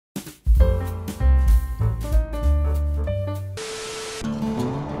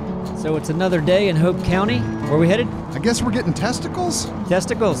So it's another day in Hope County. Where are we headed? I guess we're getting testicles?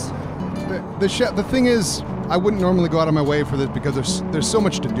 Testicles. The thing is, I wouldn't normally go out of my way for this because there's so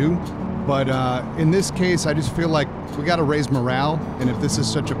much to do. But in this case, I just feel like we got to raise morale. And if this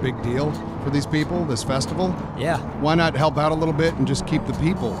is such a big deal for these people, this festival, Yeah. why not help out a little bit and just keep the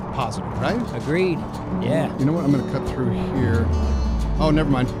people positive, right? Agreed. Yeah. You know what? I'm going to cut through here. Oh, never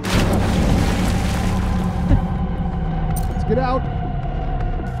mind. Let's get out.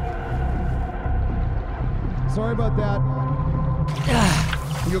 Sorry about that.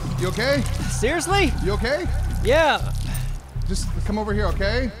 You okay? Seriously? You okay? Yeah. Just come over here,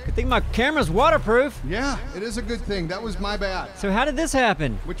 okay? Good thing my camera's waterproof. Yeah, it is a good thing. That was my bad. So how did this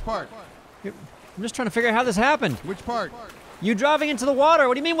happen? Which part? I'm just trying to figure out how this happened. Which part? You driving into the water.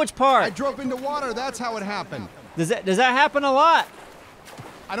 What do you mean, which part? I drove into water. That's how it happened. Does that happen a lot?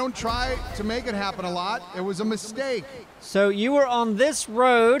 I don't try to make it happen a lot. It was a mistake. So you were on this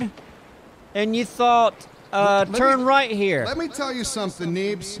road, and you thought, turn right here. Let me tell you something,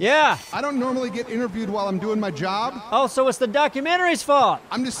 Neebs. Yeah. I don't normally get interviewed while I'm doing my job. Oh, so it's the documentary's fault.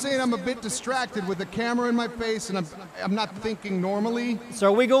 I'm just saying I'm a bit distracted with the camera in my face, and I'm not thinking normally. So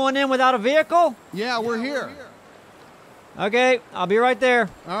are we going in without a vehicle? Yeah, we're here. Okay, I'll be right there.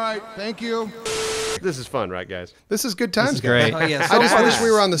 All right, thank you. This is fun, right, guys? This is good times, This is great. guys. Oh, yeah, I just so wish fast.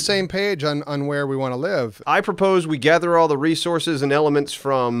 we were on the same page on where we want to live. I propose we gather all the resources and elements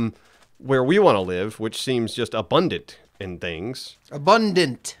from where we want to live, which seems just abundant in things,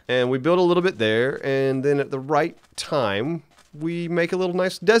 Abundant. and we build a little bit there, and then at the right time, we make a little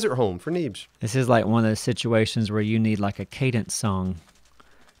nice desert home for Neebs. This is like one of those situations where you need like a cadence song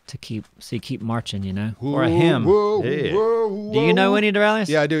to keep marching, you know, or a hymn. Whoa, Yeah. whoa, Do you know any, Doraleous?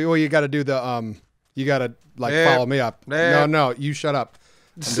 Yeah, I do. Well, you got to do the you got to like Yeah. follow me up. Yeah. No, you shut up.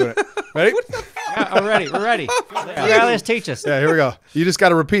 I'm doing it. Ready? We're ready. We're ready. Doraleous, teach us. Yeah, here we go. You just got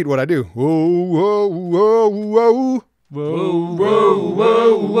to repeat what I do. Whoa, whoa, whoa, whoa. Whoa, whoa,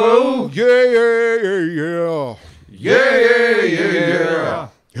 whoa, whoa. Yeah, yeah, yeah, yeah. Yeah, yeah.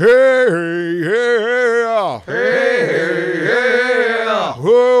 Hey, yeah. Hey, yeah.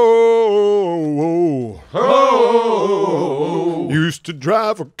 Whoa, whoa. Oh, Used to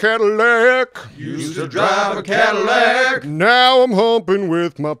drive a Cadillac. used to drive a Cadillac. Now I'm humping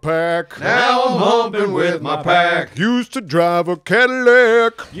with my pack. Now I'm humping with my pack. Used to drive a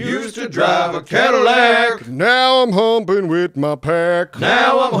Cadillac. Used to drive a Cadillac. Now I'm humping with my pack.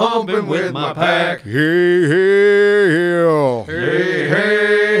 Now I'm humping with my pack. Hey, hey, yeah. Hey,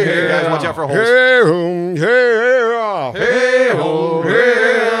 hey, hey. Guys, watch out for holes. Hey, yeah. Hey, ho,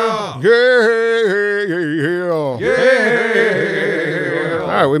 yeah. Yeah. Yeah. All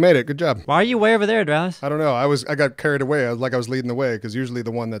right, we made it. Good job. Why are you way over there, Doraleous? I don't know. I got carried away. I was leading the way because usually the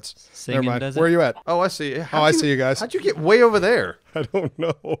one that's Singing, never mind. does it? Where are you at? Oh, I see. I see you guys. How'd you get way over there? I don't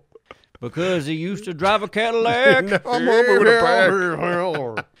know. Because he used to drive a Cadillac. I'm over with a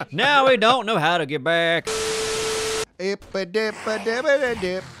pack. Now we don't know how to get back.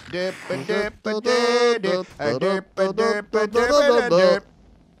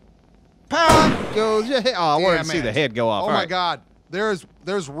 Pound goes your head. Oh, I wanted Damn to see it. the head go off. Oh All my right. God. There's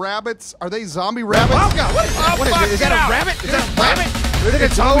rabbits. Are they zombie rabbits? Oh God! What is that? What is it? Is that a rabbit? Is that a rabbit? Is it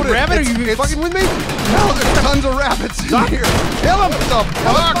a zombie loaded. rabbit? Are you It's- fucking with me? No, there's tons of rabbits in here. Kill him! The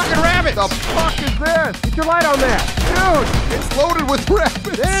fuck? Fucking rabbits! The fuck is this? Get your light on that, Dude, it's loaded with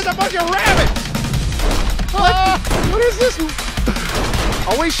rabbits. There's a bunch of rabbits. What is this?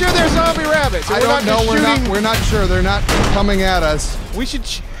 Are we sure they're zombie rabbits? I We're don't know. not just We're not sure. They're not coming at us. We should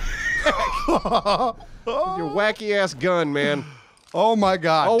check. Your wacky ass gun, man. Oh my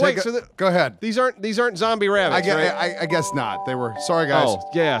God. Oh, wait, Take so go ahead. These aren't zombie rabbits, right? I guess not. They were. Sorry, guys. Oh,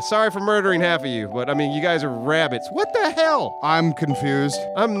 yeah. Sorry for murdering half of you, but I mean, you guys are rabbits. What the hell? I'm confused.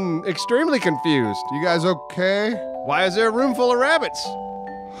 I'm extremely confused. You guys okay? Why is there a room full of rabbits?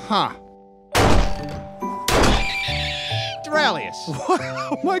 Huh. Doraleous. What?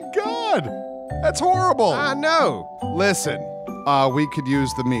 Oh my God. That's horrible. I know. Listen, we could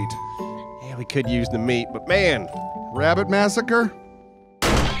use the meat. Yeah, we could use the meat, but man. Rabbit massacre?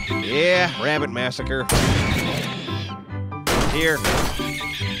 Yeah, rabbit massacre. Here.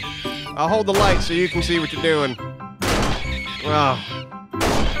 I'll hold the light so you can see what you're doing. Oh.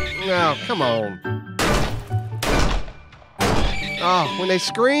 No, come on. Oh, when they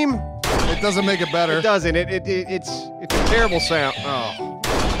scream, It doesn't make it better. it doesn't. It's a terrible sound. Oh.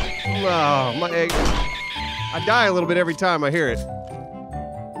 Oh, I die a little bit every time I hear it.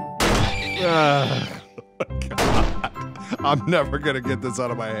 I'm never gonna get this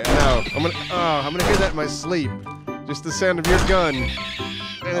out of my head. No, I'm gonna hear that in my sleep. Just the sound of your gun.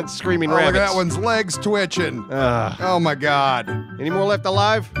 And it's screaming Oh, rabbits. look at that one's legs twitching. Oh my God. Any more left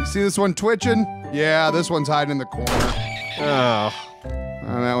alive? You see this one twitching? Yeah, this one's hiding in the corner. Oh.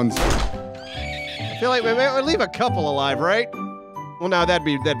 Oh, that one's. I feel like we would leave a couple alive, right? Well, no, that'd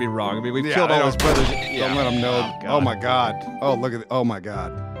be wrong. I mean, we've killed all his brothers. Yeah. Don't let them know. Oh, Oh my God. Oh, look at. Oh my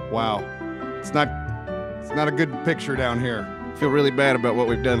God. Wow. It's not a good picture down here. I feel really bad about what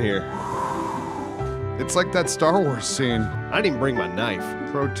we've done here. It's like that Star Wars scene. I didn't even bring my knife.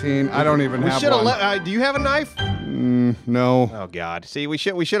 Protein. I don't even We have should have one. left. Do you have a knife? No. Oh God. See, we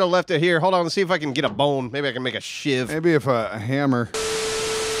should have left it here. Hold on, let's see if I can get a bone. Maybe I can make a shiv. Maybe if a hammer.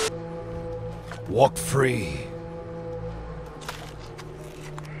 Walk free.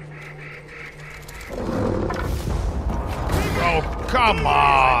 Oh, come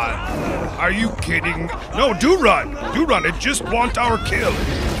on! Are you kidding? No, do run! Do run, it just want our kill!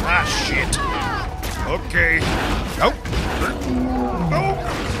 Ah, shit! Okay. Nope. No!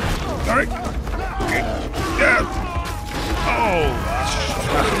 Alright. Okay. Yeah. Oh.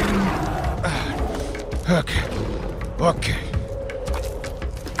 Okay. Okay.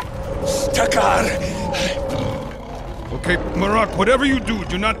 Takar! Okay, Marak, whatever you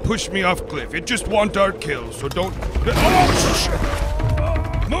do not push me off cliff. It just want our kill, so don't... Oh, shit!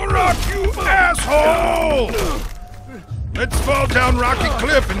 Marak, you asshole! Let's fall down rocky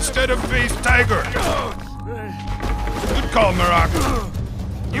cliff instead of face tiger. Good call, Marak.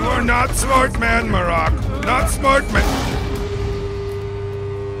 You are not smart man, Marak. Not smart man.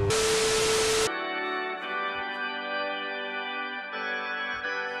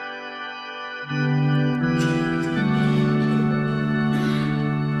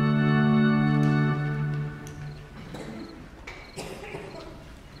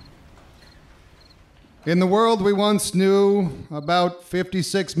 In the world we once knew, about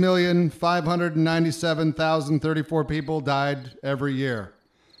 56,597,034 people died every year,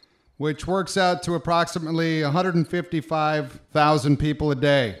 which works out to approximately 155,000 people a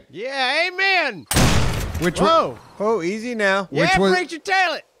day. Yeah, amen. Which Whoa. Oh, easy now. Yeah, was- preach your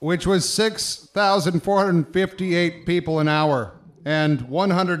talent. which was 6,458 people an hour and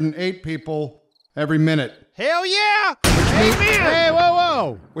 108 people every minute. Hell yeah. Amen. Hey, whoa,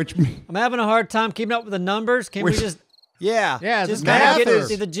 whoa. Which me- I'm having a hard time keeping up with the numbers. Can we Which- just Yeah. just math kind of get is-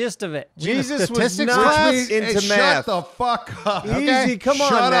 to the gist of it? Jesus was statistics, not which means- into hey, math. Shut the fuck up. Easy, come on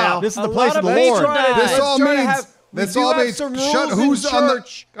Shut now. up. This is A the place lot of the of Lord. people died. This all try to means. have- This we do all have means. some Shut. rules in Who's on the?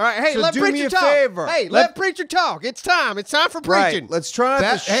 church. All right, hey, So let do preacher me a talk. favor. Hey, let preacher talk. It's time. It's time for preaching. Right. Let's try not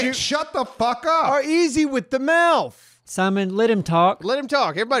That, to hey, shoot. shut the fuck up. Are easy with the mouth. Simon, let him talk. Let him talk.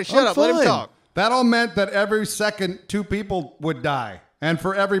 Everybody shut I'm up. Let him fine. talk. That all meant that every second 2 people would die, and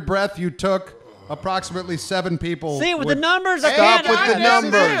for every breath you took, approximately 7 people. See, with would, the numbers, I Stop can't. with the Yes,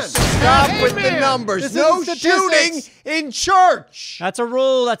 numbers. amen. Stop with the Amen. numbers. This No is statistics. shooting in church. That's a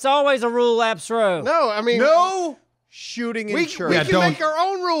rule. That's always a rule, Absro. No, I mean, No shooting in we church. can Yeah, don't- make our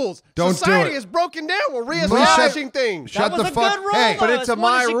own rules. don't do Society it. is broken down. We're shut- reestablishing things. Shut That was the a fuck. good rule, Hey, but though. it's a one that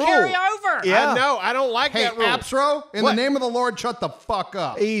my should rule. carry over. Yeah. I know. I don't like hey, that rule. Absro, in What? the name of the Lord, shut the fuck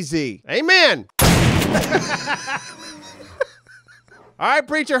up. Easy. Amen. All right,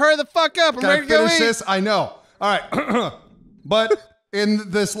 preacher, hurry the fuck up. I'm Can ready I to go finish eat. this? I know. All right, but in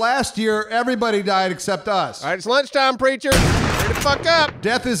this last year, everybody died except us. All right, it's lunchtime, preacher. Hurry the fuck up.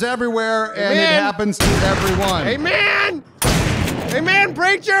 Death is everywhere, and it Amen. happens to everyone. Amen. Amen,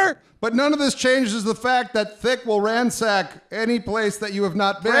 preacher. But none of this changes the fact that Thick will ransack any place that you have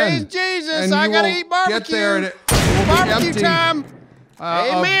not been. Praise Jesus. And I you gotta will eat barbecue. Get there and it will be Barbecue empty. time.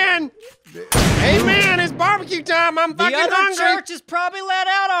 Amen. Amen. It's barbecue time. I'm The fucking other hungry. church is probably let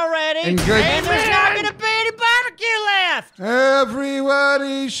out already. And good- And there's not Amen. going to be any barbecue left.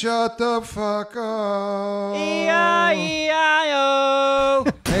 Everybody shut the fuck up. E-I-E-I-O.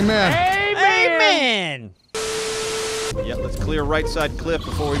 Amen. Amen. Yeah, let's clear right side cliff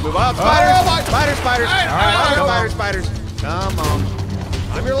before we move out. Spiders! Oh, my- Spiders! Spiders! Hey, All right, hey, spiders! Come on.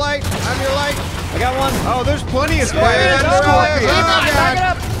 I'm your light. I'm your light. I got one. Oh, there's plenty of Spiders spiders. and And a scorpions. scorpion. Back it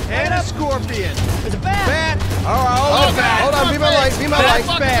up. And a scorpion. There's a bat. Bat. All right, Oh, hold on. Be my light. Be my light.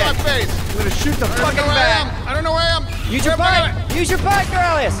 That's bad. I'm gonna shoot the fucking bat. I don't know where I am. Use your pipe. Use your pipe,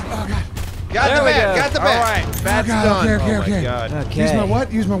 Doraleous. Got There the we bat. go. Got the All bat. right, bat's done. Okay. Oh my God. Okay. Use my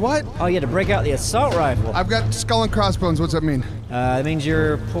what? Use my what? Oh, you had to break out the assault rifle. I've got skull and crossbones. What's that mean? That means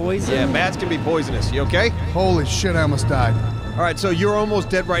you're poisoned. Yeah, bats can be poisonous. You okay? Holy shit, I almost died. All right, so you're almost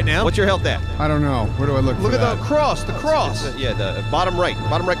dead right now. What's your health at? I don't know. Where do I look Look for at that? the cross. The cross. Yeah, the bottom right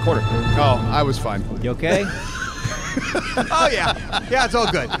corner. Oh, I was fine. You okay? Oh, yeah. Yeah, it's all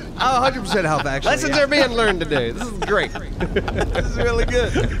good. 100% health, actually. Lessons are being learned today. This is great. This is really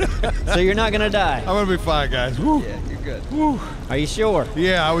good. So you're not gonna die. I'm gonna be fine, guys. Woo. Yeah, you're good. Woo. Are you sure?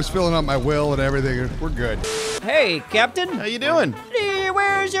 Yeah, I was filling up my will and everything. We're good. Hey, Captain. How you doing?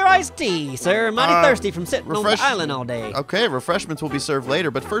 Where's your iced tea, sir? Mighty thirsty from sitting on the island all day. Okay, refreshments will be served later,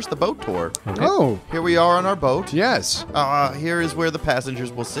 but first the boat tour. Oh. Here we are on our boat. Yes. Here is where the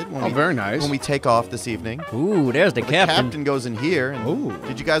passengers will sit when very nice. when we take off this evening. Ooh, there's the The captain. captain goes in here. And Ooh.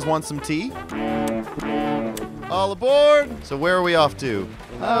 Did you guys want some tea? All aboard. So where are we off to?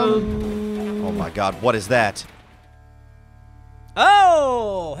 Oh my God, what is that?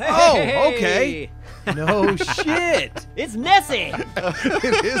 Oh, hey, Oh, hey, okay. No shit. It's Nessie.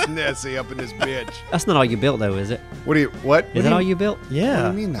 It is Nessie up in this bitch. That's not all you built, though, is it? What? Is that all you built? Yeah.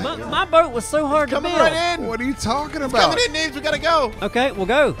 What do you mean that? My boat was so hard to Coming build. right in. What are you talking about? Coming in, Neebs. We gotta go. Okay, we'll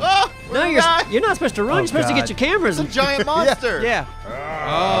go. Oh, No, we're you're back. not supposed to run. You're supposed to get God. your cameras. It's a giant monster. Yeah.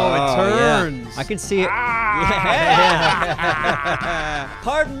 Oh, it turns. Yeah. I can see it. Yeah.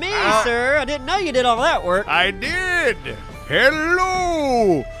 Pardon me, sir. I didn't know you did all that work. I did.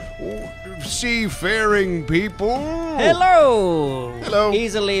 Hello, seafaring people. Hello. Hello.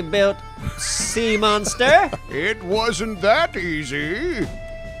 Easily built sea monster. It wasn't that easy.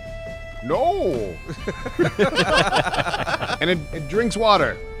 No. And it drinks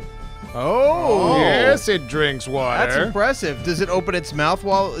water. Oh. Yes, it drinks water. That's impressive. Does it open its mouth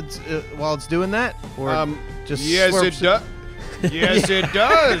while it's doing that? Or just yes, slurps it does. Yes, it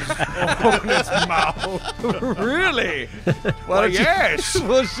does. Open its mouth. Really? Well, yes.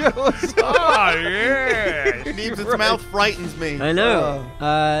 Well, show us. Ah, yes. Neebs, its mouth frightens me. I know.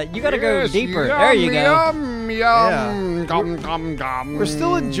 You gotta go Yes, deeper. Yum, There you go. Yum, yum. Yeah. Gum, gum, gum. We're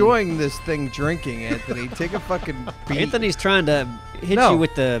still enjoying this thing drinking, Anthony. Take a fucking beat. Anthony's trying to hit No, you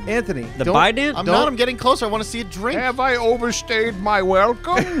with the Anthony, the don't- bident. I'm not. I'm getting closer. I want to see it drink. Have I overstayed my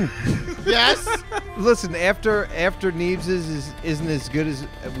welcome? Yes. Listen, after Neebs isn't as good as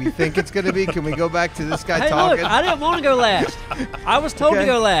we think it's going to be, can we go back to this guy Hey, talking? look! I didn't want to go last. I was told Okay. to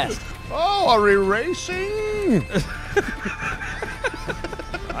go last. Oh, are we racing?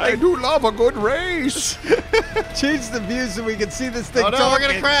 I do love a good race. Change the view so we can see this thing Oh, no, talking. we're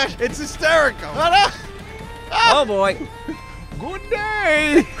gonna crash. It's hysterical. Oh boy! Good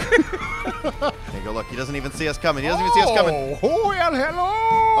day. Hey, go look. He doesn't even see us coming. He doesn't even see us coming. Oh, well, hello.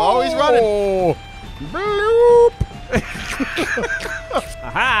 Oh, he's running. Bloop.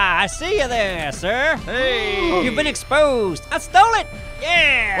 Aha! I see you there, sir. Hey! You've been exposed. I stole it.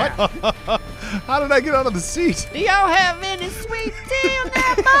 Yeah. What? How did I get out of the seat? Do y'all have any sweet tea on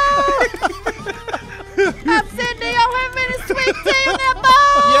that boat? I said, do y'all have any sweet tea on that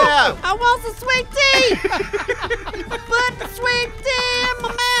boat? Yeah. I want some sweet tea. Put the sweet tea in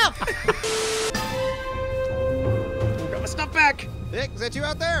my mouth. Got my stuff back. Nick, is that you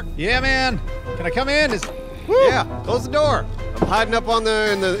out there? Yeah, man. Can I come in? Yeah. Close the door. I'm hiding up on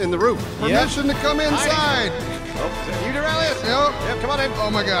in the roof. Permission to come inside. Oh, is that you, Doraleous? Yep. Yep. Come on in. Oh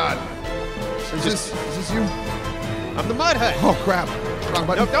my God. Is this you? I'm the mud hut. Oh crap. Wrong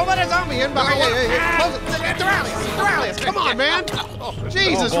button. No, don't let a zombie in behind you. Close it. Doraleous, come on, man.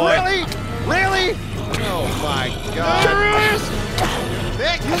 Jesus, really? Really? Oh my God.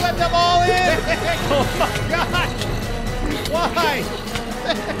 Nick, you let them all in. Oh my God. Why?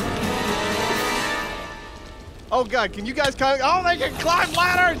 Oh God, can you guys climb? Oh, they can climb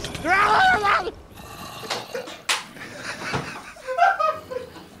ladders.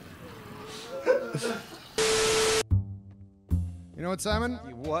 You know what, Simon?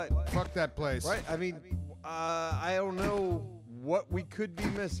 What? Fuck that place. Right? I mean, I don't know what we could be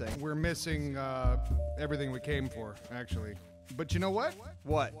missing. We're missing everything we came for, actually. But you know what?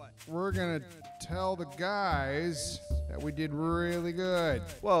 What? We're gonna tell the guys that we did really good.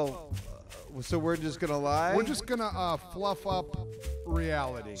 Well, so we're just gonna lie? We're just gonna fluff up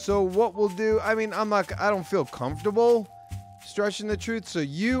reality. So what we'll do, I mean, I don't feel comfortable stretching the truth, so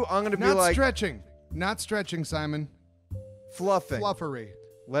I'm gonna be Not like stretching. Not stretching, Simon. fluffing. Fluffery.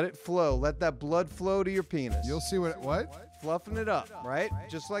 Let it flow. Let that blood flow to your penis. You'll see what? Fluffing it up, right?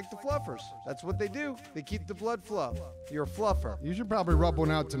 Just like the fluffers. That's what they do. They keep the blood flow. You're a fluffer. You should probably rub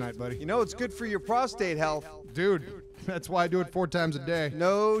one out tonight, buddy. You know, it's good for your prostate health. Dude, that's why I do it 4 times a day.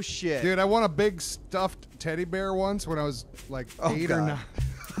 No shit. Dude, I won a big stuffed teddy bear once when I was like 8 or God.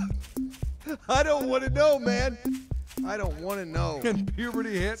 9. I don't want to know, man. I don't want to know. And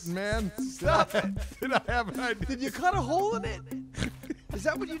puberty hit, man. Stop it. Did I have an idea? Did you cut a hole in it? Is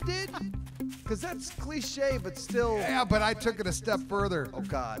that what you did? Because that's cliche, but still. Yeah, but I took it a step further. Oh,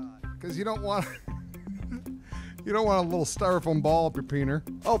 God. Because you don't want You don't want a little styrofoam ball up your peener.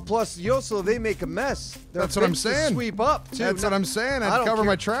 Oh, plus, Yoso, they make a mess. They're That's what I'm fit to saying. Sweep up, too. That's what I'm saying. I'd don't cover care.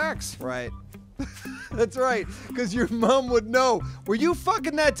 my tracks. Right. That's right, because your mom would know. Were you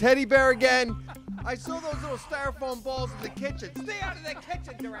fucking that teddy bear again? I saw those little styrofoam balls in the kitchen. Stay out of the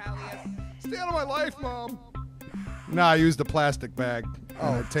kitchen, Doraleous. Stay out of my life, Mom. Nah, I used a plastic bag.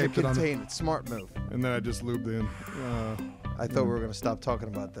 Oh, I taped to it on the, contain it. Smart move. and then I just lubed in. I thought we were going to stop talking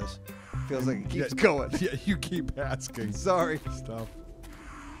about this. Feels like it keeps going. Yeah, you keep asking. Sorry. Stuff.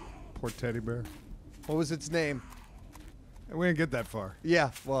 Poor teddy bear. What was its name? And we didn't get that far.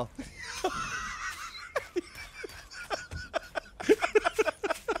 Yeah, well.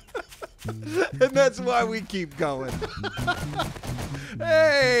 And that's why we keep going.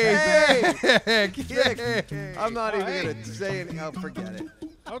 Hey! Hey! I'm not even going to say anything. Oh, forget it.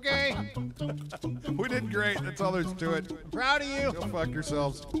 Okay. We did great. That's all there's to it. Proud of you. Go fuck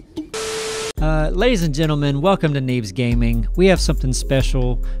yourselves. Ladies and gentlemen, welcome to Neebs Gaming. We have something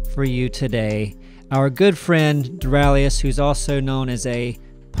special for you today. Our good friend Doraleous, who's also known as a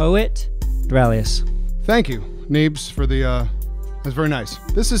poet. Doraleous. Thank you, Neebs, for the, that's very nice.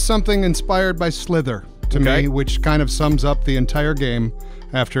 This is something inspired by Slither to me, which kind of sums up the entire game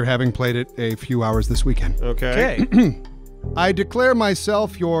after having played it a few hours this weekend. Okay. I declare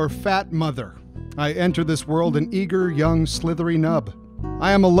myself your fat mother. I enter this world an eager, young, slithery nub.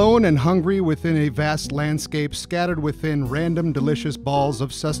 I am alone and hungry within a vast landscape scattered within random delicious balls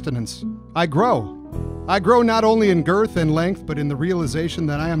of sustenance. I grow. I grow not only in girth and length, but in the realization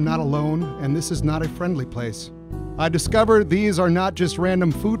that I am not alone, and this is not a friendly place. I discover these are not just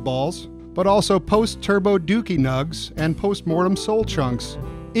random food balls, but also post-turbo dookie nugs and post-mortem soul chunks.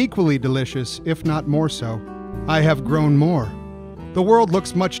 Equally delicious, if not more so. I have grown more. The world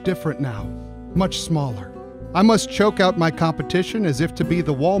looks much different now, much smaller. I must choke out my competition as if to be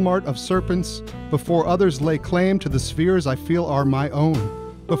the Walmart of serpents before others lay claim to the spheres I feel are my own.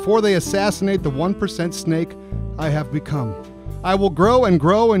 Before they assassinate the 1% snake I have become. I will grow and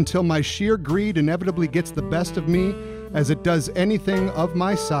grow until my sheer greed inevitably gets the best of me as it does anything of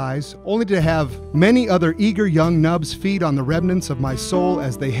my size, only to have many other eager young nubs feed on the remnants of my soul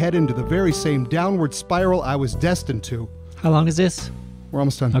as they head into the very same downward spiral I was destined to. How long is this? We're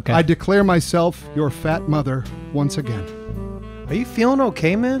almost done. Okay. I declare myself your fat mother once again. Are you feeling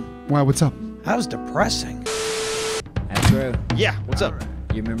okay, man? Wow, what's up? That was depressing. That's true. Yeah, what's up?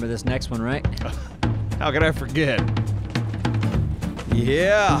 You remember this next one, right? How could I forget?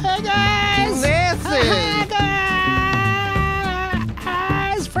 Yeah. Hey guys! Hey Nancy! guys!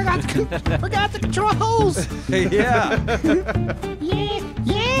 Forgot the controls. Yeah.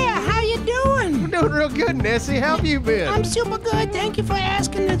 Yeah. How you doing? Doing real good, Nancy. How have you been? I'm super good. Thank you for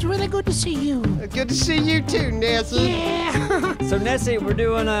asking. It's really good to see you. Good to see you too, Nancy. Yeah. So Nessie, we're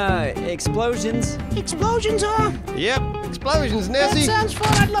doing explosions. Explosions, huh? Yep. Explosions, That Nancy. sounds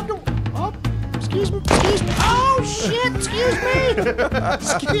fun. I'd love to. Oh, excuse me. Oh shit!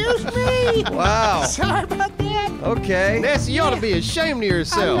 Excuse me. Wow. Sorry about that. Okay. Nancy, you ought to be ashamed of I'm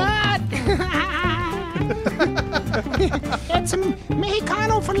yourself. not. Had some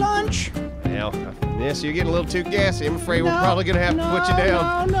Mexicano for lunch. Well, Nancy, you're getting a little too gassy. I'm afraid we're probably going to have to put you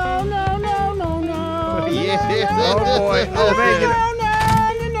down. No. Yeah. Oh boy. Oh man.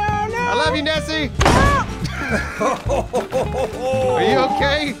 I love you, Nessie. Are you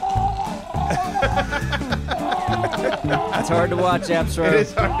okay? It's hard to watch, Absro. It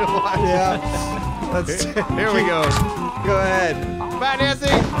is hard to watch. Yeah. Let's Here we go. go ahead. Bye,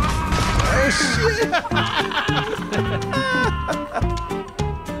 Nessie.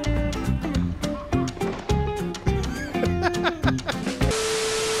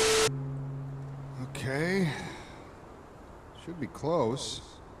 Okay. Should be close.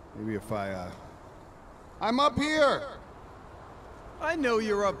 Maybe if I'm up here! I know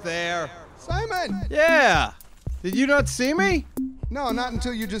you're up there. Simon! Yeah. Did you not see me? No, not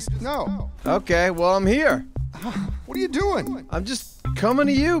until you just... No. Okay, well, I'm here. What are you doing? I'm just coming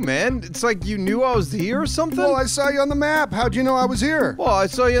to you, man. It's like you knew I was here or something? Well, I saw you on the map. How'd you know I was here? Well, I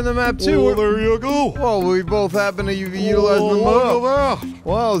saw you on the map too. Well, there you go. Well, we both happen to be utilizing the map.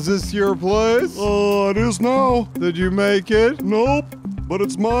 Wow, is this your place? It is now. Did you make it? Nope, but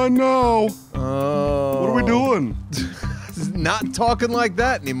it's mine now. Oh. What are we doing? Not talking like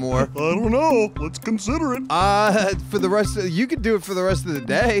that anymore. I don't know. Let's consider it. For the rest of you could do it for the rest of the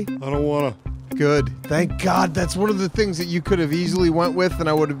day. I don't wanna. Good. Thank God. That's one of the things that you could have easily went with, and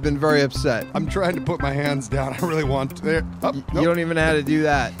I would have been very upset. I'm trying to put my hands down. I really want to. There. Oh, You don't even know how to do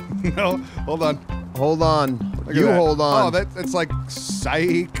that. No, hold on. Hold on. Look at You that. hold on. Oh, that's like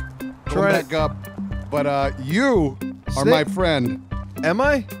psych. Go Try back up. But you are Sit. my friend. Am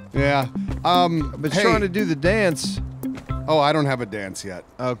I? Yeah. I've been trying to do the dance. Oh, I don't have a dance yet.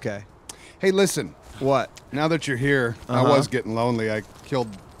 Okay. Hey, listen. What? Now that you're here, I was getting lonely. I killed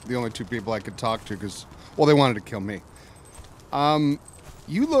the only 2 people I could talk to because, well, they wanted to kill me.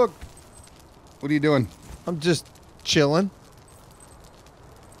 You look... What are you doing? I'm just chilling.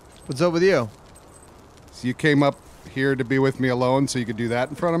 What's up with you? So you came up here to be with me alone so you could do that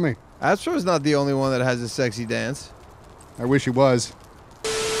in front of me? Astro's not the only one that has a sexy dance. I wish he was.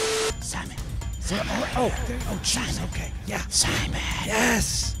 Simon. Oh, Simon. Okay, yeah. Simon.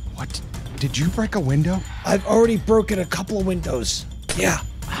 Yes. What? Did you break a window? I've already broken a couple of windows. Yeah.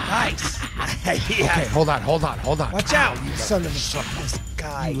 Nice. Yeah. Okay, hold on. Watch out, you son of a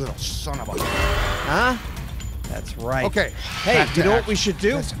guy. You little son of a... Huh? That's right. Okay. Hey, back you to know what action. we should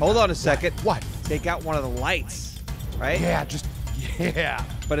do? Listen. Hold on a second. What? Take out one of the lights, right? Yeah, yeah.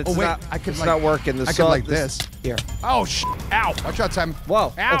 But it's oh, wait, not. I could it's like, not working. I could like this. Here. Oh, ow. Watch out, Simon.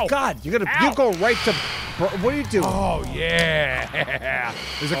 Whoa. Ow. Oh God. You Ow. go right to. What are you doing? Oh, yeah.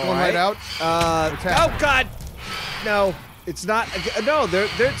 Is it going right out? Oh God. No, it's not. No, they're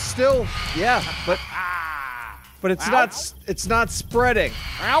still. Yeah, but it's Ow. not. It's not spreading.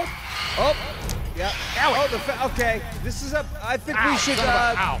 Ow. Oh. Yeah. Ow. Oh, okay. This is a. I think Ow. we should. Son of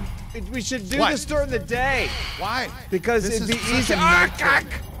a- ow. We should do What? this during the day. Why? Because This it'd is be such easy. a night thing.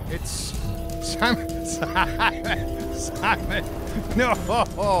 It's Simon. No.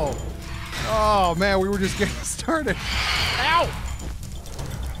 Oh man, we were just getting started. Ow!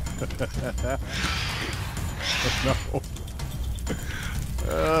 No.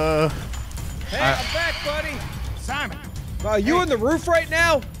 Hey, I'm back, buddy. Simon. Are you on the roof right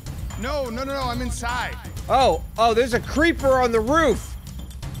now? No. I'm inside. Oh, there's a creeper on the roof.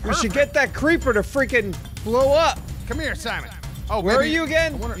 We should get that creeper to freaking blow up. Come here, Simon. Oh, Where maybe- are you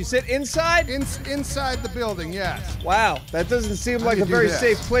again? I wonder- You said inside? Inside the building, yes. Wow, that doesn't seem How like do a you do very this?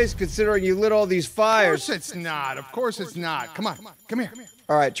 safe place considering you lit all these Of fires. course it's not. Of course it's not. Come on. Come here.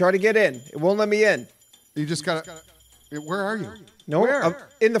 All right, try to get in. It won't let me in. You just gotta. Where are you? No, Where? I'm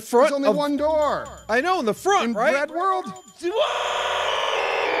in the front. There's only of- one door. I know, in the front, In right? Bread World?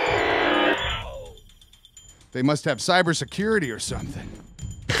 They must have cybersecurity or something.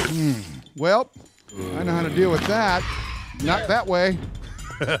 Well, I know how to deal with that. Not that way.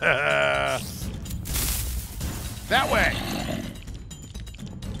 That way.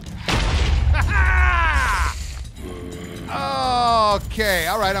 Okay.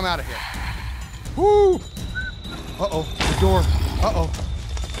 All right, I'm out of here. Woo! Uh-oh, the door. Uh-oh.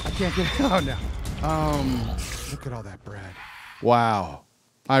 I can't get out now. Look at all that bread. Wow.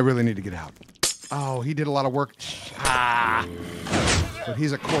 I really need to get out. Oh, he did a lot of work. But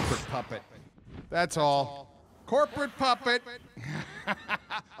he's a corporate puppet. That's all. Corporate puppet.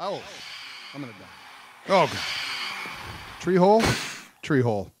 Oh, I'm gonna die. Oh, God. Tree hole? Tree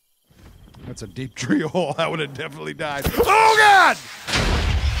hole. That's a deep tree hole. I would have definitely died. Oh, God!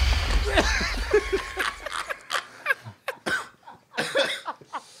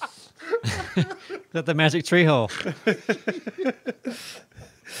 Is that the magic tree hole?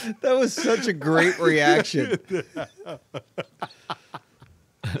 That was such a great reaction.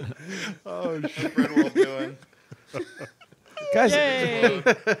 Oh, shit. Bread World doing. Guys, Yay!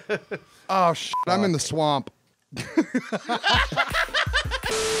 Oh, shit. I'm in the swamp.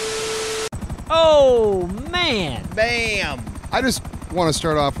 Oh, man. bam. I just want to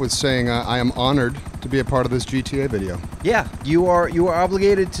start off with saying I am honored to be a part of this GTA video. Yeah, you are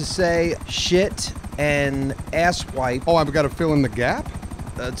obligated to say shit and asswipe Oh, I've got to fill in the gap?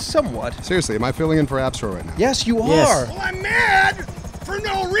 somewhat. Seriously, am I filling in for Abstro right now? Yes, you Yes. are. Well, I'm mad for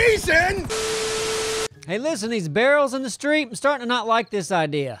no reason. Hey, listen, these barrels in the street, I'm starting to not like this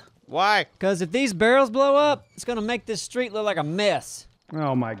idea. Why? Because if these barrels blow up, it's going to make this street look like a mess.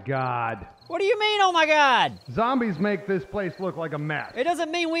 Oh, my God. What do you mean, oh my God? Zombies make this place look like a mess. It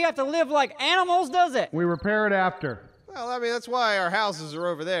doesn't mean we have to live like animals, does it? We repair it after. Well, I mean, that's why our houses are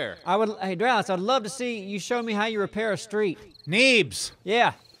over there. Hey, Doraleous, I'd love to see you show me how you repair a street. Neebs,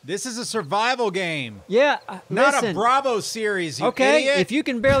 Yeah. this is a survival game, Yeah, not listen. a Bravo series, you Okay, idiot. if you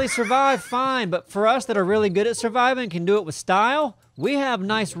can barely survive, fine. But for us that are really good at surviving and can do it with style, we have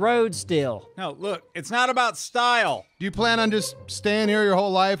nice roads still. No, look, it's not about style. Do you plan on just staying here your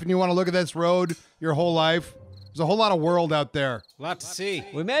whole life and you want to look at this road your whole life? There's a whole lot of world out there. We'll have to see.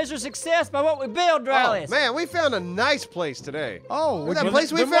 We measure success by what we build, Oh, Doraleous. man, we found a nice place today. Oh, That would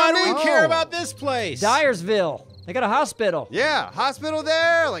place we Then why found, do we Nick? care Oh. about this place? Dyersville. They got a hospital. Yeah, hospital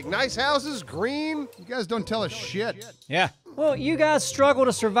there, like nice houses, green. You guys don't tell us shit. Yeah. Well, you guys struggle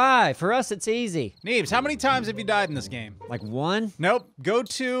to survive. For us, it's easy. Neebs, how many times have you died in this game? Like one. Nope. Go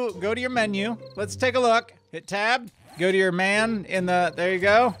to your menu. Let's take a look. Hit tab. go to your man in the. There you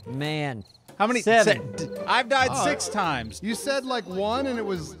go. Man. How many? 7. I've died 6 times. You said like 1 and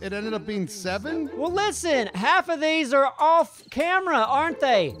it ended up being 7? Well, listen, half of these are off camera, aren't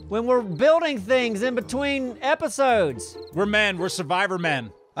they? When we're building things in between episodes. We're men. We're survivor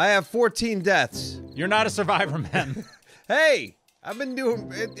men. I have 14 deaths. You're not a survivor man. Hey, I've been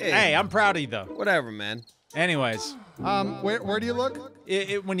doing. Hey, I'm proud of you though. Whatever, man. Anyways, Where do you look?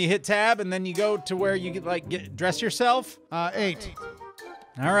 when you hit tab and then you go to where you dress yourself. 8.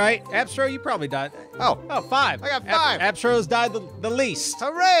 All right, Abstro, you probably died. Oh. 5. I got 5. Abstro's died the least.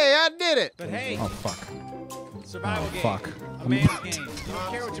 Hooray, I did it. But hey, Oh fuck. survival game. fuck. A man's game. You don't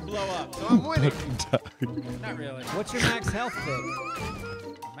care what you blow up. So I'm winning. Not really. What's your max health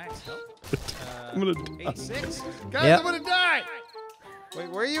pick? Max health? I'm gonna 86? Guys, Yep. I'm gonna die. Wait,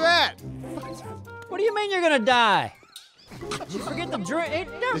 where are you at? What do you mean you're gonna die? Did you forget the drink?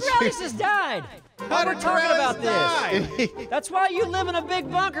 No, Doraleous just died. How we're talking about this? That's why you live in a big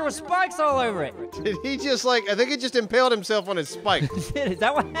bunker with spikes all over it. Did he just like? I think he just impaled himself on his spike. Is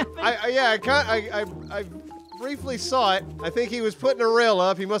that what happened? I briefly saw it. I think he was putting a rail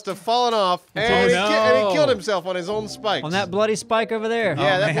up. He must have fallen off, and, Oh, he, no. and he killed himself on his own spikes. On that bloody spike over there.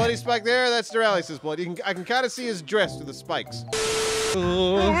 Yeah, that man. bloody spike there. That's Doraleous' blood. I can kind of see his dress through the spikes.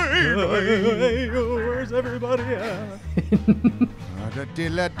 Where's everybody at?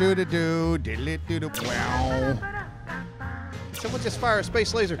 Wow. Someone just fire a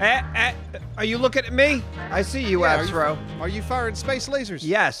space laser. Are you looking at me? I see you, Yeah, Abstro. Are you firing space lasers?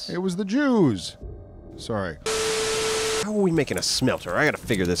 Yes. It was the Jews. Sorry. How are we making a smelter? I gotta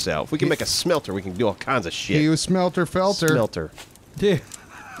figure this out. If we can make a smelter, we can do all kinds of shit. He was Smelter Felter. Smelter. Dude,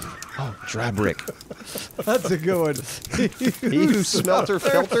 Oh, dry brick. that's a good one. You smelter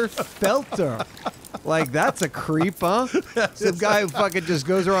felter? Felter. Like, that's a creep, huh? Some guy who fucking just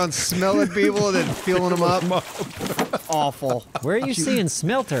goes around smelling people and then feeling them up. Awful. Where are you seeing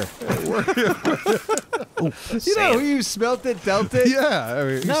Smelter? You know who you smelt it, dealt it? Yeah. I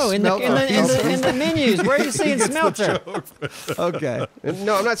mean, No, in the menus. Where are you seeing Smelter? Okay.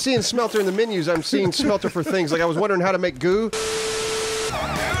 No, I'm not seeing smelter in the menus. I'm seeing smelter for things. Like I was wondering how to make goo. Dude,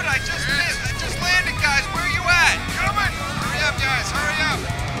 I just landed, guys. Where are you at? Coming! Hurry up, guys. Hurry up.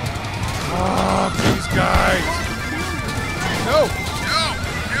 Oh, these guys. No. No.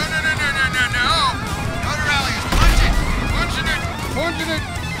 Go to Doraleous. Punch it. Punching it. Punching it.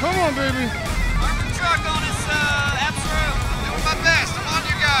 Come on, baby. Armored truck on his Abstro. Doing my best. I'm on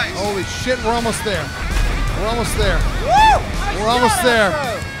you guys. Holy shit, we're almost there. We're almost there. Woo! We're almost there.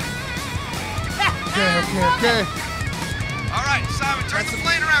 Okay. All right, Simon, turn the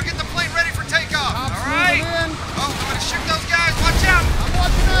plane around. Get the plane ready for takeoff. Tops All right. moving in. Oh, I'm going to shoot those guys. Watch out. I'm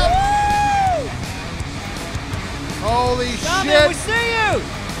watching out. Holy Simon, shit. we see you!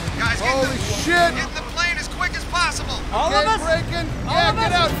 Guys, Holy shit. get the plane as quick as possible. All Okay, of us? breaking. All Yeah, of get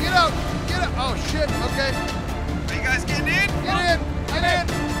us? out. Oh shit. Okay. Are you guys getting in? Get in. Get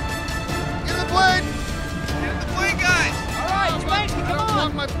in the plane. Get in the plane, guys. All right, Spanky, I come don't want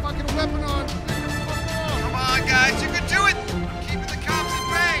on! my fucking weapon on. Come on, guys. You can do it. Keeping the cops at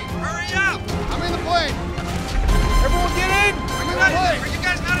bay. Hurry up. I'm in the plane. Everyone get in! I'm in the Are plane. you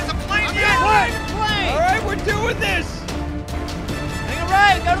guys not in the plane I'm yet? Plane! All right, we're doing this! Hang a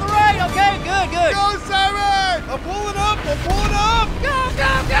right, go to the right. Okay, good. Go, Simon. I'm pulling up! I'm pulling up!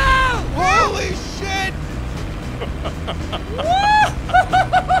 Go! Holy shit!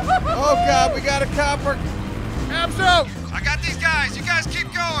 Oh god, we got a copper. Abso. I got these guys. You guys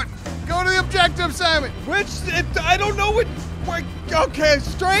keep going. Go to the objective, Simon. I don't know what. Okay,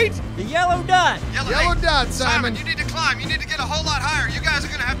 straight? The yellow dot. Yellow dot, Simon. You need to climb. You need to get a whole lot higher. You guys are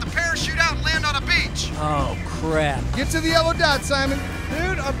going to have to parachute out and land on a beach. Oh, crap. Get to the yellow dot, Simon.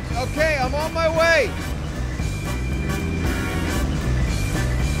 Dude, I'm on my way.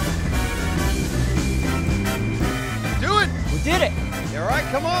 Do it. We did it. All right,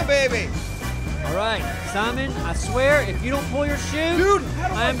 come on, baby. All right, Simon, I swear, if you don't pull your shoe, Dude, how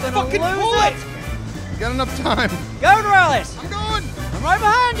do I I'm gonna fucking lose pull it. You got enough time. Go, Doraleous. I'm going. I'm right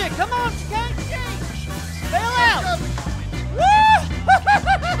behind you. Come on, bail out. Woo!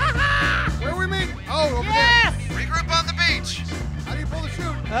 Where we meet? Oh, over Yes. Regroup on the beach. there. How do you pull the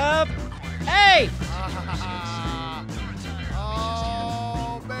chute? Hey.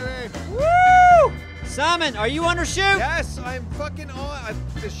 Oh, baby. Woo! Simon, are you under chute? Yes, I'm fucking on.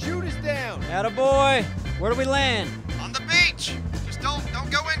 The chute is down. Attaboy. Where do we land? On the beach. Just don't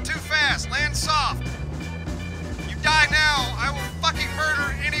go in too fast. Land soft. You die now, I will fucking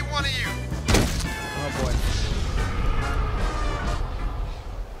murder any one of you. Oh boy.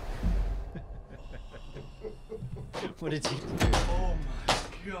 What did you do?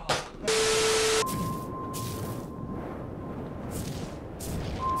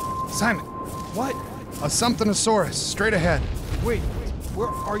 Simon, What? a something-osaurus, straight ahead. Wait, where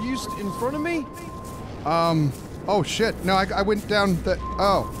are you in front of me? Oh shit, no, I went down the,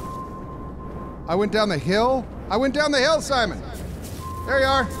 I went down the hill? I went down the hill, Simon! There you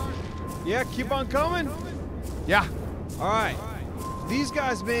are. Yeah, keep on coming. Yeah. All right. These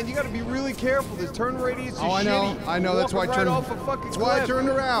guys, man, you got to be really careful. This turn radius is shitty. I know, that's why I Walking turned, right off a fucking that's why I cliff. turned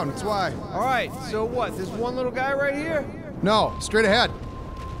around, that's why. All right, so what? There's one little guy right here? No, straight ahead.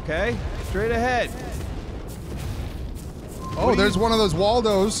 Okay, straight ahead. Oh, there's one of those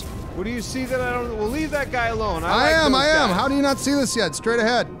Waldos. What do you see that I don't? We'll leave that guy alone. I am. Guys. How do you not see this yet? Straight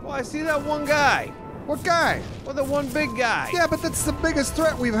ahead. Well, I see that one guy. What guy? Well, the one big guy. Yeah, but that's the biggest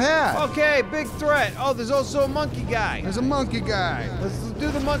threat we've had. Okay, big threat. Oh, there's also a monkey guy. There's a monkey guy. Let's do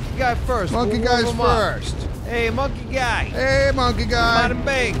the monkey guy first. Monkey We'll warm guy's him up. first. Hey, monkey guy. Hey, monkey guy. Bada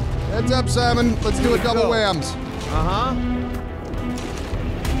bing. Heads up, Simon. Let's do a double whams. Uh-huh.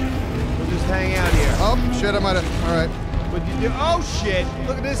 We'll just hang out here. Oh, shit, I might have. All right. What'd you do? Oh, shit.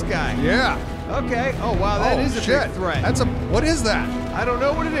 Look at this guy. Yeah. Okay. Oh, wow, that is a shit. big threat. That's a. What is that? I don't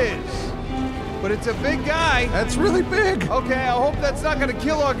know what it is, but it's a big guy. That's really big. Okay, I hope that's not gonna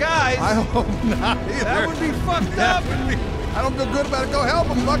kill our guys. I hope not either. That would be fucked up. I don't feel good about it. Go help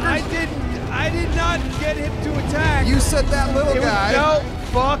him, fuckers. I did not get him to attack. You said that little guy. No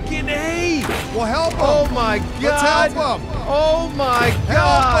fucking A. Well, help him. Oh my God. Let's help him. Oh my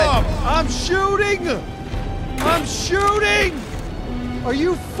God. Help him. I'm shooting. I'm shooting. Are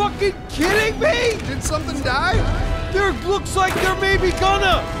you fucking kidding me? Did something die? There looks like there may be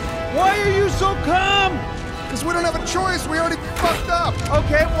gonna. Why are you so calm? Because we don't have a choice. We already fucked up.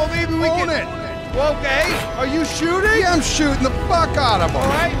 Okay, well maybe we Own can. it. Okay, are you shooting? Yeah, I'm shooting the fuck out of him. All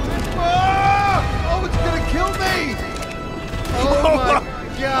right. Oh, it's gonna kill me. Oh my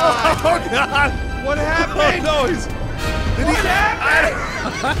God. Oh God. What happened? Oh, no, he's. Did what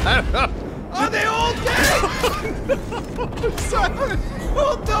happened? Are they all dead? Simon.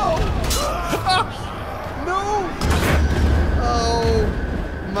 Oh no. No. Oh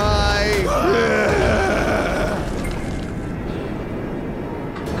my.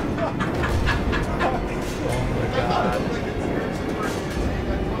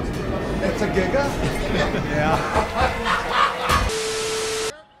 It's a giga? Yeah.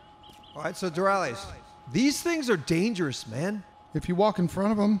 All right, so Doraleous, these things are dangerous, man. If you walk in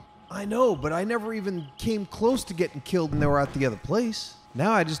front of them. I know, but I never even came close to getting killed when they were at the other place.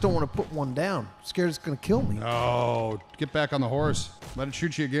 Now I just don't want to put one down. I'm scared it's going to kill me. No. Get back on the horse. Let it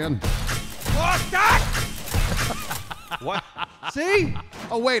shoot you again. Fuck that! What? See?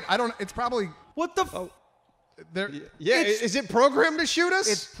 Oh, wait. I don't. It's probably. What the f? There. Yeah, is it programmed to shoot us?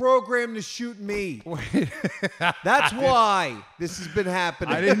 It's programmed to shoot me. That's why this has been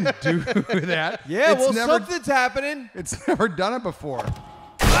happening. I didn't do that. Yeah, It's well, never, something's happening. It's never done it before.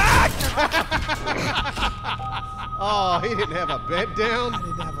 Oh, he didn't have a bed down. I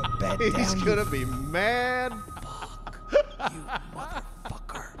didn't have a bed down. He's gonna be mad. Fuck you,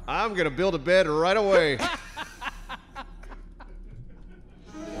 motherfucker. I'm gonna build a bed right away.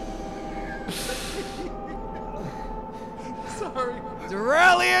 Sorry.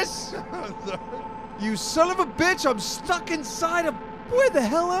 Doraleous! You son of a bitch! I'm stuck inside of. Where the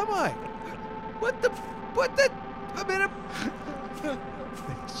hell am I? What the? I'm in a.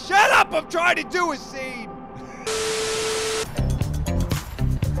 Shut up! I'm trying to do a scene.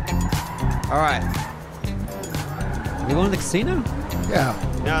 All right. We going to the casino? Yeah.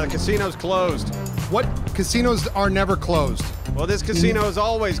 Now the casino's closed. What casinos are never closed? Well, this casino is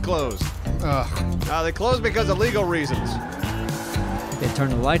always closed. They closed because of legal reasons. They turn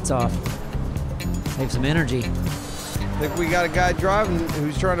the lights off. Save some energy. I think we got a guy driving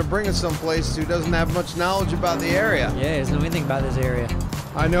who's trying to bring us someplace who doesn't have much knowledge about the area. Yeah, he doesn't know anything about this area.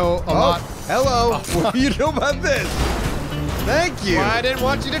 I know a lot. Hello. What do you know about this? Thank you. Well, I didn't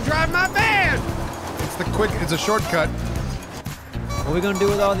want you to drive my van. It's a shortcut. What are we going to do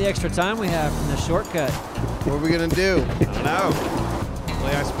with all the extra time we have from this shortcut? What are we gonna do? I don't know.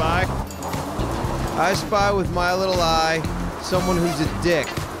 Play I Spy? I spy with my little eye someone who's a dick.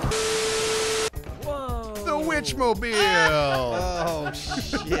 The Witchmobile. Oh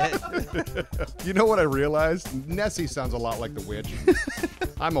shit. You know what I realized? Nessie sounds a lot like the witch.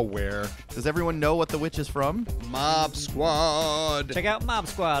 I'm aware. Does everyone know what the witch is from? Mob Squad. Check out Mob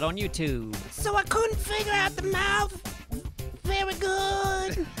Squad on YouTube. So I couldn't figure out the mouth. Very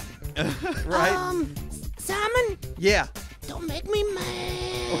good. Right? Simon, Yeah. don't make me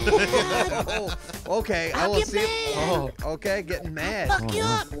mad. Oh, okay. I I'll will get see. mad. Oh, okay. Getting mad. Fuck you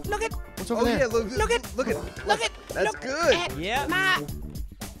up. Look at, Oh yeah. Look at. look at, Look at. look at. That's look good. At Yeah. my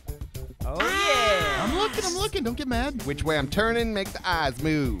Oh, yeah. I'm looking. Don't get mad. Which way I'm turning, make the eyes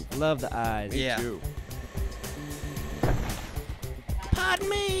move. Love the eyes. Yeah. Pardon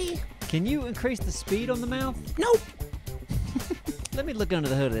me. Can you increase the speed on the mouth? Nope. Let me look under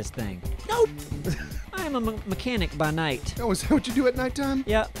the hood of this thing. Nope. I am a mechanic by night. Oh, is that what you do at nighttime?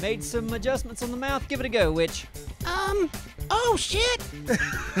 Yeah, made some adjustments on the mouth. Give it a go, Witch. Oh, shit.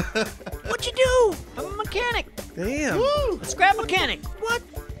 What you do? I'm a mechanic. Damn. A scrap mechanic. What?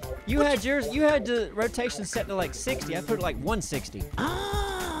 You had the rotation set to like 60. I put it like 160.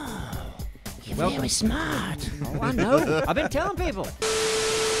 Oh, you're Welcome. very smart. Oh, I know. I've been telling people.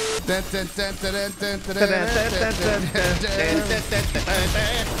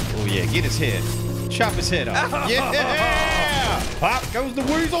 Oh, yeah, get his head. Chop his head off. Yeah! Pop goes the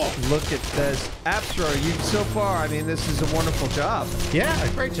weasel. Look at this. Apsra, you so far, I mean, this is a wonderful job. Yeah,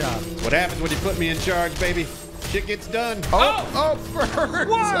 great job. What happens when you put me in charge, baby? Shit gets done. Oh, birds!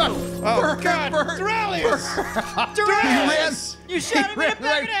 Whoa! Oh, God! Birds. Doraleous! Doraleous! You shot him in the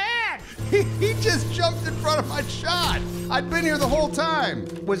back of the head! He just jumped in front of my shot. I'd been here the whole time.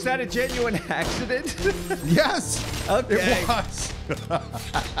 Was that a genuine accident? Yes. Okay. It was.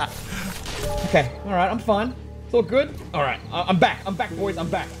 Okay, all right, I'm fine. It's all good. All right, I'm back. I'm back, boys. I'm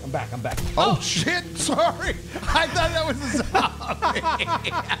back. Oh, shit. Sorry. I thought that was a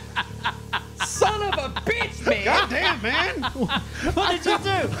zombie. Son of a bitch, man! God damn, man! What did you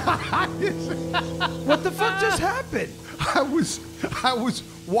do? What the fuck just happened? I was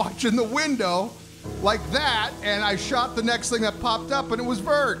watching the window like that, and I shot the next thing that popped up, and it was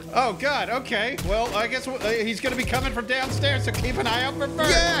Vert. Oh, God, okay. Well, I guess he's going to be coming from downstairs, so keep an eye out for Vert.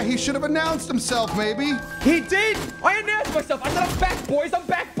 Yeah, he should have announced himself, maybe. He did! I announced myself. I said I'm back, boys. I'm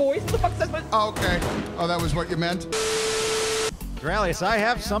back, boys. What the fuck says my... Oh, okay. Oh, that was what you meant? Doraleous, I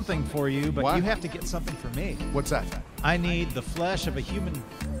have something for you, but What? you have to get something for me. What's that? I need the flesh of a human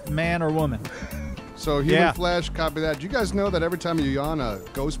man or woman. So human Yeah. flesh, copy that. Do you guys know that every time you yawn, a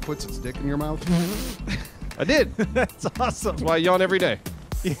ghost puts its dick in your mouth? I did. That's awesome. That's why I yawn every day.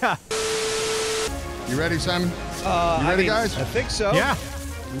 Yeah. You ready, Simon? You ready, guys? I think so. Yeah.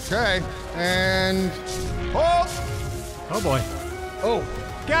 Okay. And hold. Oh, boy. Oh,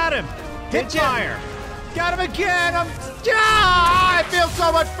 Got him. Hit fire. Got him again. I feel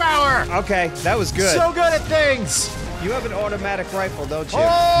so much power. okay, that was good. So good at things. You have an automatic rifle, don't you?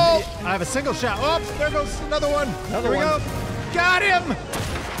 Oh! I have a single shot. Oh, there goes another one. Another Here we one. go. Got him.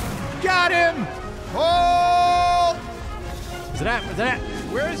 Got him. Hold. Is it at?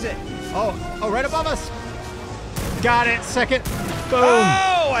 Where is it? Oh, right above us. Got it. Second. Boom.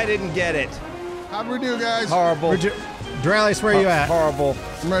 Oh, I didn't get it. How'd we do, guys? Horrible. Doraleous, where are you at? Horrible.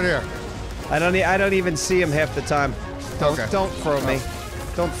 I'm right here. I don't even see him half the time. Don't throw me.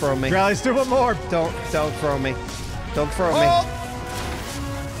 Don't throw me. Doraleous, do one more. Don't throw me. Don't throw me. Hold.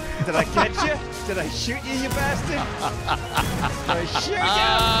 Did I catch you? Did I shoot you, you bastard? Did I shoot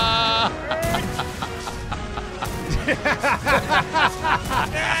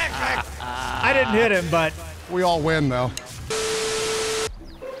I didn't hit him, but We all win, though.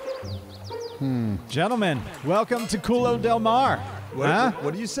 gentlemen, welcome to Culo Del Mar.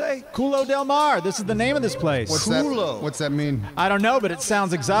 What do you say? Culo Del Mar. This is the name of this place. What's that mean? I don't know, but it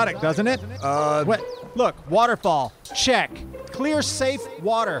sounds exotic, doesn't it? What? Look, waterfall. Check. Clear, safe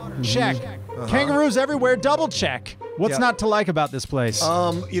water. Check. Kangaroos everywhere. Double check. What's Yeah. not to like about this place?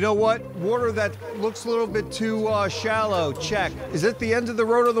 You know what? Water that looks a little bit too shallow. Check. Is it the end of the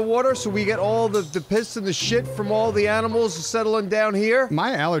road of the water, so we get all the piss and the shit from all the animals settling down here?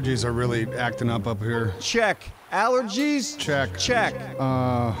 My allergies are really acting up here. Check. Allergies? Check. Check.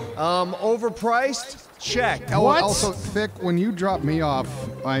 Overpriced? Check. What? Also, Thick, when you dropped me off,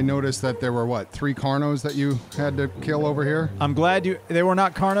 I noticed that there were, 3 Carnos that you had to kill over here? I'm glad they were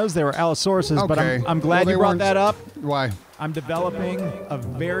not Carnos, they were Allosauruses, but Okay. I'm glad Well, you brought weren't- that up. Why? I'm developing a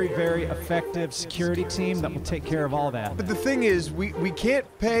very, very effective security team that will take care of all that. But the thing is, we can't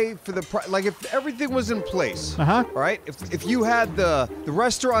pay for the price. Like, if everything was in place, Uh-huh. right? If you had the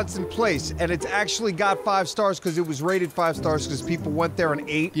restaurants in place and it's actually got 5 stars because it was rated 5 stars because people went there and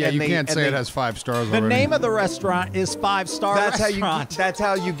ate. Yeah, and you they, can't and say they, it has 5 stars The already. name of the restaurant is 5-Star Restaurant. That's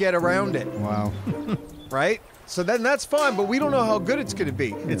how you get around it, Wow. right? So then that's fine, but we don't know how good it's going to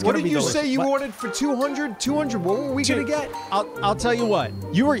be. It's What gonna did be you delicious. say you What? ordered for 200? 200? What were we going to get? I'll tell you what.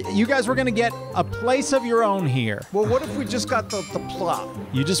 You guys were gonna get a place of your own here. Well, what if we just got the plot?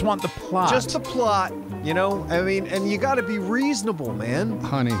 You just want the plot. Just the plot, you know? I mean, and you got to be reasonable, man.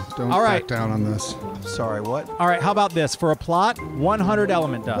 Honey, don't All right. back down on this. Sorry, what? All right. How about this? For a plot, 100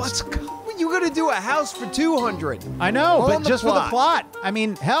 element dust. You're gonna do a house for 200. I know, On but the just for the plot. plot. I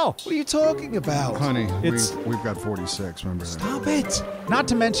mean, hell. What are you talking about? Honey, It's- we've got 46, remember that? Stop it. Not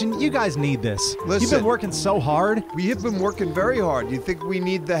to mention, you guys need this. You've Listen. been working so hard. We have been working very hard. You think we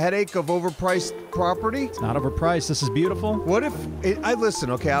need the headache of overpriced property? It's not overpriced. This is beautiful. What if I listen?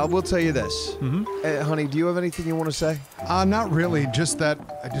 Okay, I will tell you this. Honey, do you have anything you want to say? Not really, just that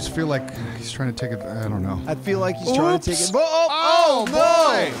I just feel like he's trying to take it, I don't know. I feel like he's trying to take it. Oops. Oh,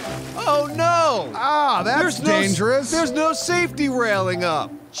 boy. Oh no! Ah, that's dangerous. There's no safety railing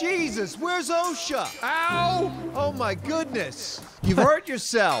up. Jesus, where's OSHA? Ow! Oh my goodness! You've hurt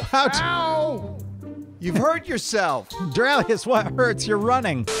yourself. Ouch. Ow! You've hurt yourself. Doraleous, what hurts? You're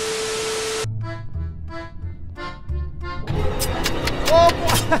running. Oh,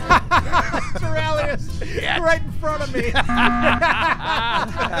 boy. Doraleous, right in front of me.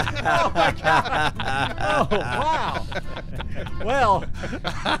 Oh, my God. Oh, wow. Well,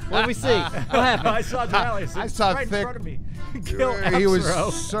 What do we see? What happened? I saw Doraleous. I saw right Thick. in front of me. Kill He was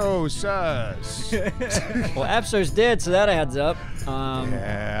Absro. so sus. Well, Abso's dead, so that adds up.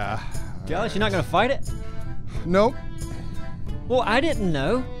 Yeah. Doraleous, you're not gonna fight it? Nope. Well, I didn't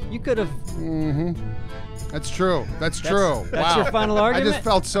know. You could have. That's true. That's true. That's wow. your final argument? I just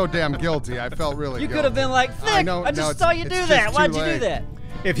felt so damn guilty. I felt really You guilty. could have been like, Thick, I know, I just no, saw you it's do just that. too Why'd you do late. that?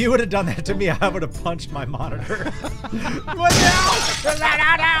 If you would have done that to me, I would have punched my monitor. What now?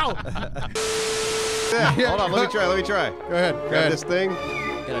 Yeah, Hold on, let me try. Go ahead. Go Grab ahead. this thing.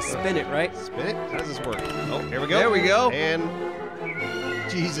 Gotta spin it, right? Spin it. How does this work? Oh, here we go. There we go. And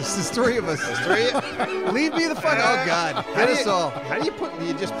Jesus, there's three of us. there's three. Leave me the fuck. Oh God, get us all. How do you put? Do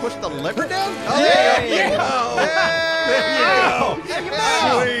you just push the lever down? Oh, there you go. There you go.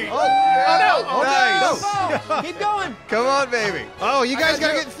 Sweet. Oh, no. Nice. Keep going. Come on, baby. Oh, you guys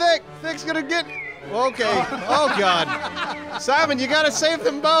gotta get Thick. Thick's gonna get. Okay. Oh God. Simon, you gotta save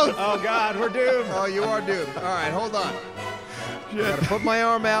them both. Oh, God, we're doomed. Oh, you are doomed. All right, hold on. I gotta put my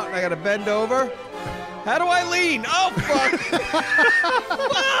arm out and I gotta bend over. How do I lean? Oh, fuck. Fuck.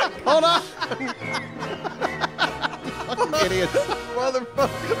 Hold on. Idiots.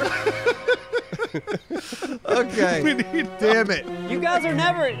 Motherfucker. Okay. Damn it. You guys are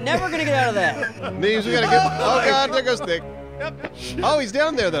never gonna get out of that. Neebs, we gotta get. Oh God, there goes Thick. Oh, he's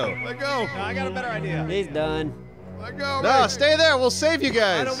down there though. Let go. No, I got a better idea. He's done. Let go. No, stay there. We'll save you I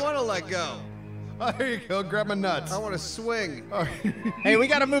guys. don't want to let go. Oh, there you go. Grab my nuts. I want to swing. Hey, we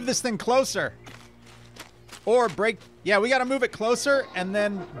got to move this thing closer. Or break. Yeah, we got to move it closer and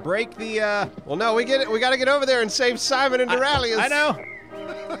then break the. Well, no, we get it. We gotta get over there and save Simon and Doraleous. I know.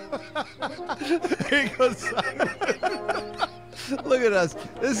 Here goes Simon. Look at us.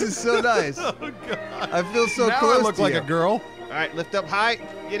 This is so nice. Oh, God. I feel so now close I look to like you. a girl. All right, lift up high.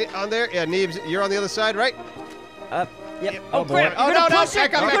 Get it on there. Yeah, Neebs, you're on the other side, right? Up. Yep. Oh, Oh, crap. Oh You're no, gonna no, push it.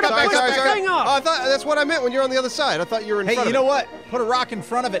 back up, You're back gonna up, push sorry, the sorry. thing Oh, off. I thought that's what I meant when you're on the other side. I thought you were in Hey, front you of know it. what? Put a rock in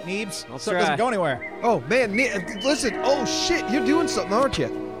front of it, Neebs. So it try. doesn't go anywhere. Oh, man. Listen. Oh, shit. You're doing something, aren't you?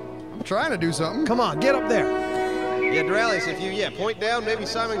 I'm trying to do something. Come on. Get up there. Yeah, Doraleous, if you point down, maybe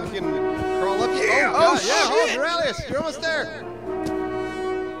Simon can crawl up. Yeah, Oh, oh, yeah. shit. Oh, Doraleous, you're almost there.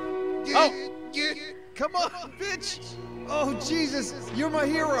 Come on, bitch. Oh, Jesus. You're my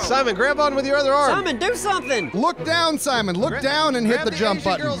hero. Simon, grab on with your other arm. Simon, do something. Look down, Simon. Look down and hit Grab the jump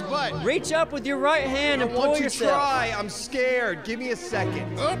Asian button. girl's butt. Reach up with your right hand I and want pull to yourself. try. I'm scared. Give me a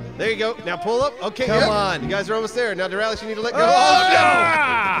second. There you go. Now pull up. Okay, Come yep. on. You guys are almost there. Now, Doraleous, you need to let go. Oh, no!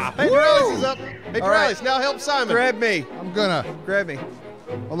 Hey, Doraleous is up. Hey, All right. Doraleous, now help Simon. Grab me. I'm gonna. Grab me.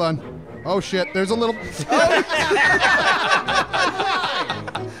 Hold on. Oh shit, there's a little.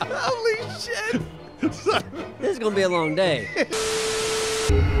 Holy shit. This is gonna be a long day.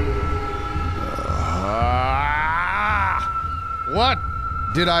 What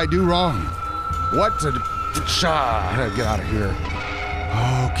did I do wrong? What did. I gotta get out of here.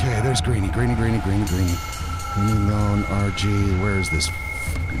 Okay, there's Greenie. Greenie loan RG. Where's this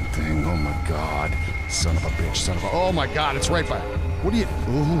fucking thing? Oh my god. Son of a bitch. Son of a. Oh my god, it's right by. What are you.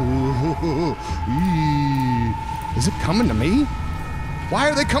 Ooh, is it coming to me? Why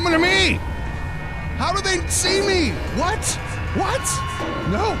are they coming to me? How do they see me? What? What?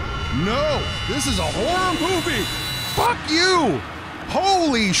 No. No. This is a horror movie. Fuck you.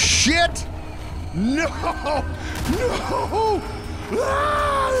 Holy shit. No. No.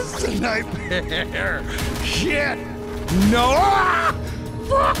 Ah, this is a nightmare. Shit. No. Ah,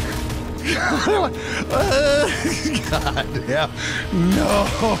 fuck. God damn.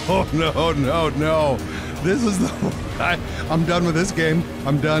 No. This is the. I'm done with this game.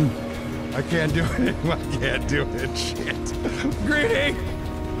 I'm done. I can't do it. I can't do it. Shit. Greenie.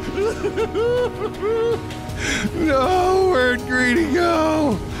 No, where'd Greeny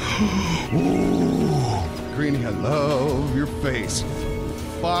go? Ooh, Greeny, I love your face.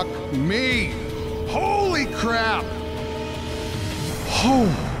 Fuck me. Holy crap.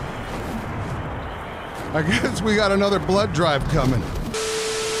 Oh. I guess we got another blood drive coming.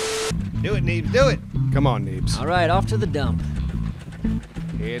 Do it, Neebs. Do it. Come on, Neebs. All right, off to the dump.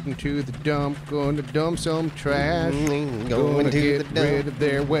 Heading to the dump, going to dump some trash. Going Gonna to get the dump. rid of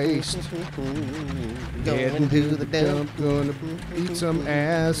their waste. Heading to the dump, gonna eat some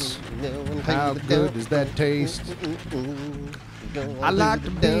ass. How good does that taste? I like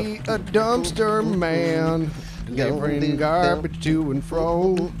to be a dumpster man, delivering garbage to and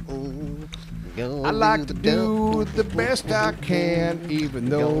fro. I like to do the best I can, even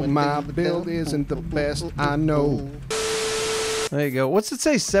though my build isn't the best I know. There you go. What's it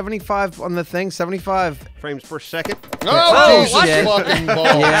say? 75 on the thing? 75 Frames per second. Oh, Jesus shit. Fucking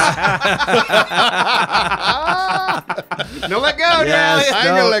balls. No, let go, Yes, Doraleous. I ain't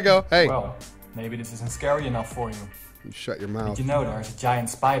gonna let go. Hey, Well, maybe this isn't scary enough for you. you shut your Did mouth. you know there's a giant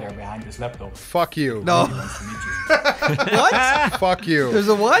spider behind this laptop? Fuck you. No. He wants to meet you. What? Fuck you. There's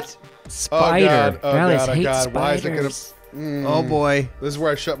a what? Spider. Oh, Doraleous God. Oh, hates God. Why is it gonna... spiders. Oh boy. This is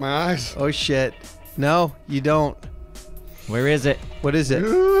where I shut my eyes. Oh shit. No, you don't. Where is it? What is it?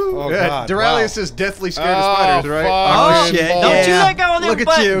 Oh, God. Doraleous is deathly scared of spiders, right? Oh fucking shit. balls. Don't you let go of them Look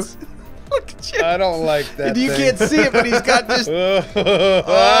buttons. at you. Look at you. I don't like that You thing. can't see it, but he's got just. Oh,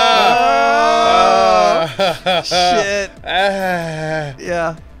 shit.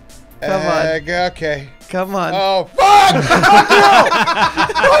 Yeah. Come on. Okay. Come on. Oh, fuck!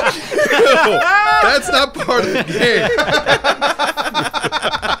 Fuck you! Fuck you! That's not part of the game.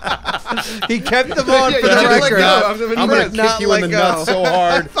 He kept them on for Yeah, the just let record. go. I'm gonna kick you in the nuts so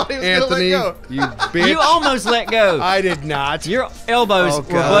hard, thought he was gonna let Anthony. go. You bitch. You almost let go. I did not. Your elbows Oh, were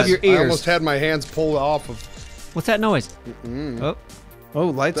God. above your I almost ears. had my hands pulled off of. What's that noise? Oh, Oh,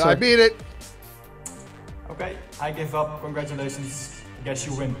 lights I are. beat it. Okay, I give up. Congratulations. I guess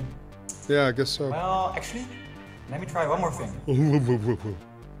you win. Yeah, I guess so. Well, actually, let me try one more thing.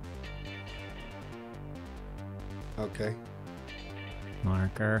 Okay.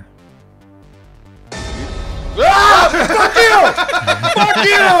 marker. Fuck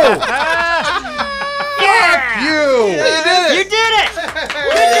you!